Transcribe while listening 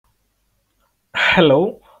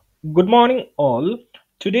Hello, good morning all.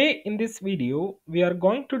 Today in this video we are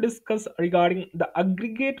going to discuss regarding the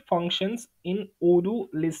aggregate functions in Odoo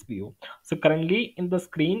List View. So currently in the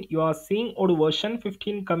screen you are seeing Odoo version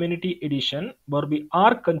 15 community edition where we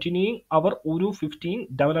are continuing our Odoo 15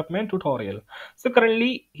 development tutorial. So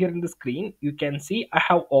currently here in the screen you can see I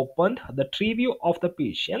have opened the tree view of the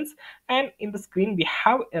patients, and in the screen we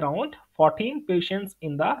have around 14 patients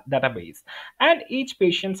in the database, and each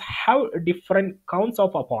patients have different counts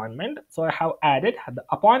of appointment. So I have added the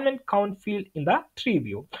appointment count field in the tree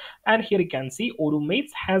view, and here you can see 𝐕𝐢𝐝𝐞𝐨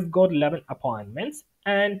has got 11 appointments,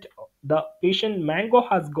 and the patient Mango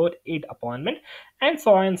has got 8 appointment, and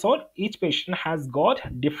so on and so on. Each patient has got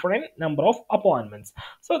different number of appointments.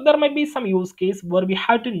 So there might be some use case where we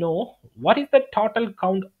have to know what is the total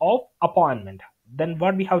count of appointment. Then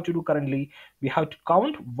what we have to do currently, we have to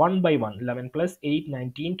count one by one, 11 plus 8,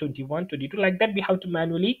 19, 21, 22, like that we have to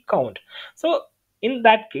manually count. So in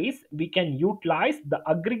that case we can utilize the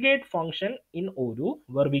aggregate function in Odoo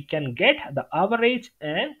where we can get the average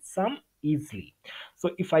and sum easily. So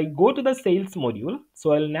if I go to the sales module,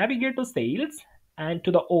 so I'll navigate to sales and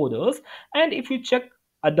to the orders, and if you check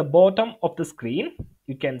at the bottom of the screen,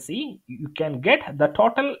 you can see you can get the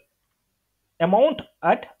total amount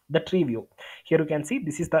at the tree view. Here you can see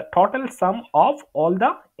this is the total sum of all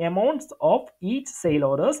the amounts of each sale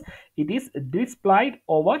orders. It is displayed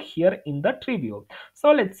over here in the tree view.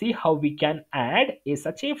 So let's see how we can add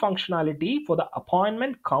such a functionality for the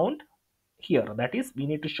appointment count here. That is, we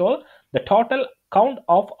need to show the total count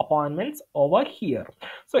of appointments over here.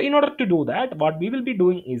 So in order to do that, what we will be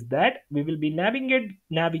doing is that we will be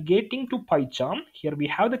navigating to PyCharm. Here we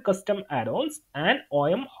have the custom add-ons and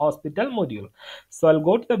OM hospital module. So I'll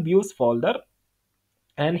go to the views folder,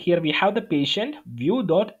 and here we have the patient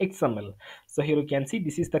view.xml. So here you can see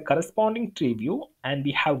this is the corresponding tree view, and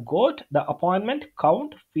we have got the appointment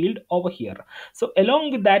count field over here. So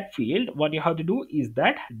along with that field, what you have to do is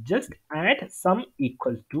that just add sum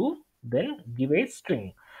equal to, then give a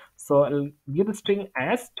string. So I'll give the string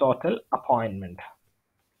as total appointment.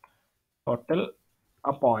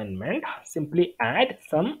 Simply add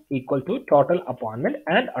sum equal to total appointment,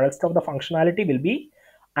 and rest of the functionality will be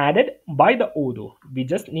added by the Odoo. We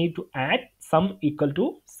just need to add sum equal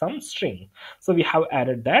to some string. So we have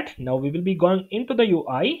added that. Now we will be going into the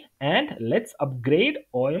UI, and let's upgrade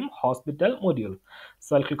OM hospital module.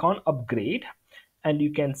 So I'll click on upgrade, and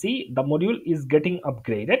you can see the module is getting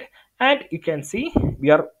upgraded, and you can see we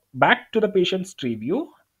are back to the patient's tree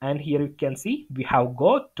view, and here you can see we have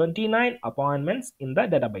got 29 appointments in the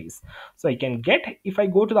database. So I can get, if I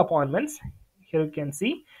go to the appointments, here you can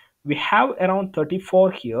see we have around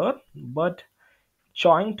 34 here, but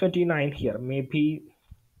showing 29 here. Maybe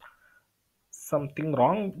something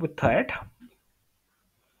wrong with that.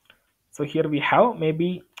 So here we have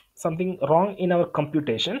maybe something wrong in our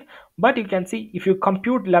computation, but you can see if you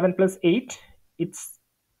compute 11 plus 8, it's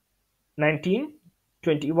 19,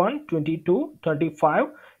 21, 22, 25,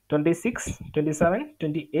 26, 27,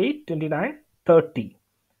 28, 29, 30.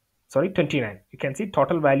 Sorry, 29. You can see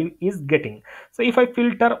total value is getting. So if I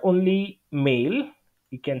filter only male,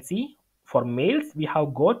 you can see for males we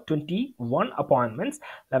have got 21 appointments,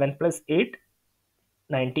 11 plus 8,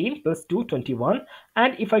 19 plus 2, 21.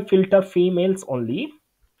 And if I filter females only,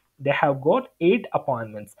 they have got 8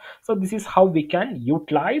 appointments. So this is how we can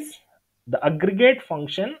utilize the aggregate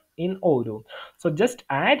function in Odoo. So just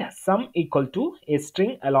add sum equal to a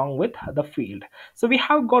string along with the field. So we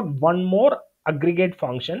have got one more aggregate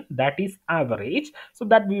function, that is average. So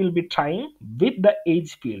that we will be trying with the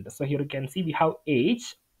age field. So here you can see we have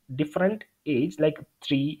age, different age like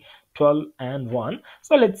 3, 12 and 1.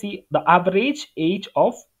 So let's see the average age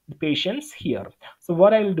of the patients here. So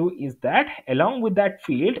what I will do is that along with that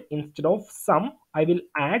field, instead of sum, I will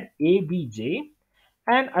add ABJ,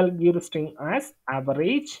 and I'll give a string as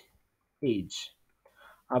average age.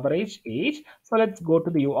 So let's go to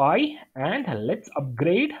the UI, and let's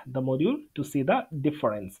upgrade the module to see the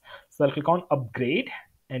difference. So I'll click on upgrade,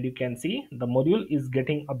 and you can see the module is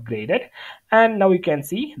getting upgraded, and now you can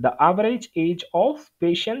see the average age of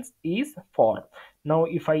patients is 4. Now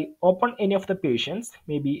if I open any of the patients,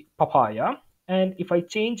 maybe papaya, and if I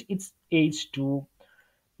change its age to,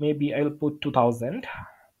 maybe I'll put 2000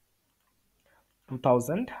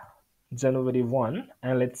 January 1,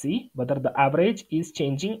 and let's see whether the average is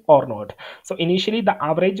changing or not. So initially the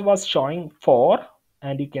average was showing 4,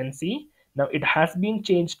 and you can see now it has been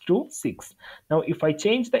changed to 6. Now if I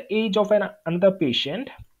change the age of another patient,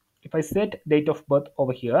 if I set date of birth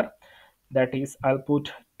over here, that is I'll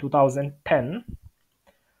put 2010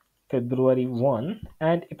 February 1,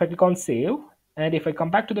 and if I click on save, and if I come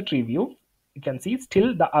back to the tree view, you can see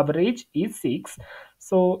still the average is 6,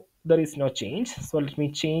 so there is no change. So let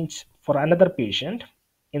me change for another patient.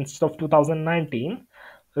 Instead of 2019,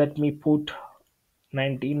 let me put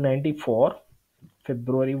 1994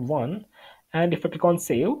 February 1, and if I click on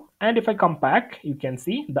save and if I come back, you can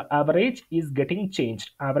see the average is getting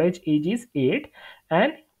changed. Average age is 8,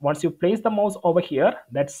 and once you place the mouse over here,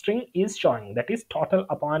 that string is showing, that is total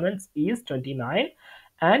appointments is 29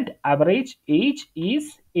 and average age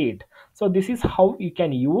is 8. So this is how you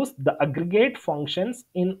can use the aggregate functions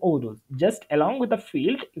in Odoo. Just along with the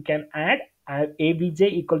field, you can add avj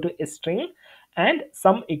equal to a string and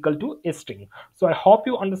sum equal to a string. So I hope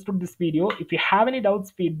you understood this video. If you have any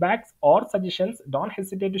doubts, feedbacks or suggestions, don't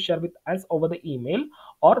hesitate to share with us over the email,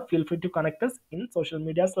 or feel free to connect us in social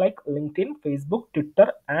medias like LinkedIn, Facebook,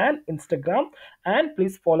 Twitter and Instagram, and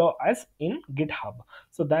please follow us in GitHub.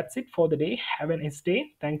 So that's it for the day. Have a nice day.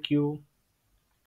 Thank you.